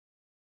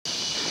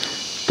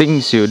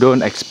things you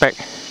don't expect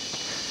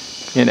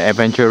in an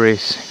adventure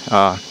race,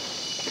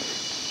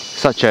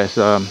 such as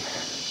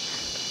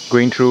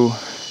going through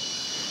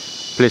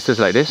places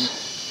like this.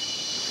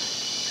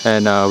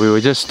 And we were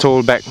just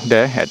told back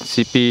there at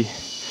CP,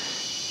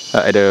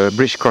 at the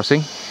bridge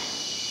crossing,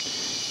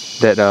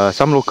 that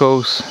some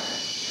locals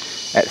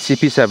at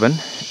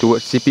CP7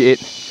 towards CP8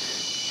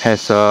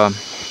 has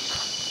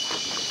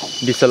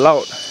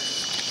disallowed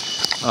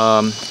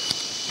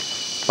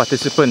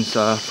participants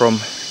from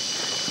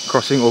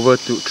crossing over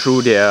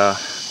through their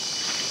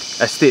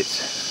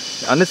estates.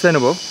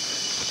 Understandable.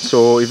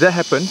 So if that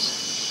happens,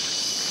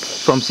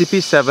 from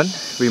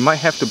CP7 we might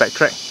have to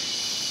backtrack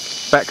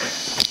back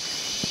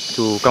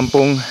to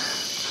Kampung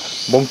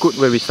Bongkut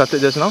where we started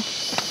just now,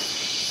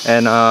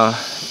 and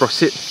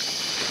proceed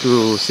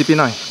to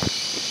CP9.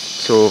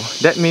 So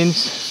that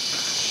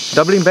means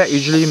doubling back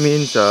usually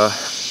means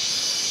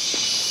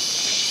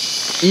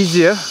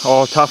easier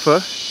or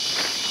tougher.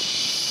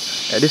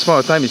 At this point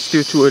of time it's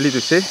still too early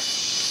to say.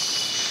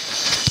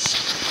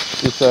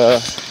 It's a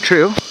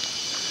trail,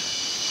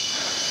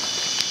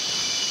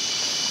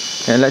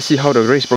 and let's see how the race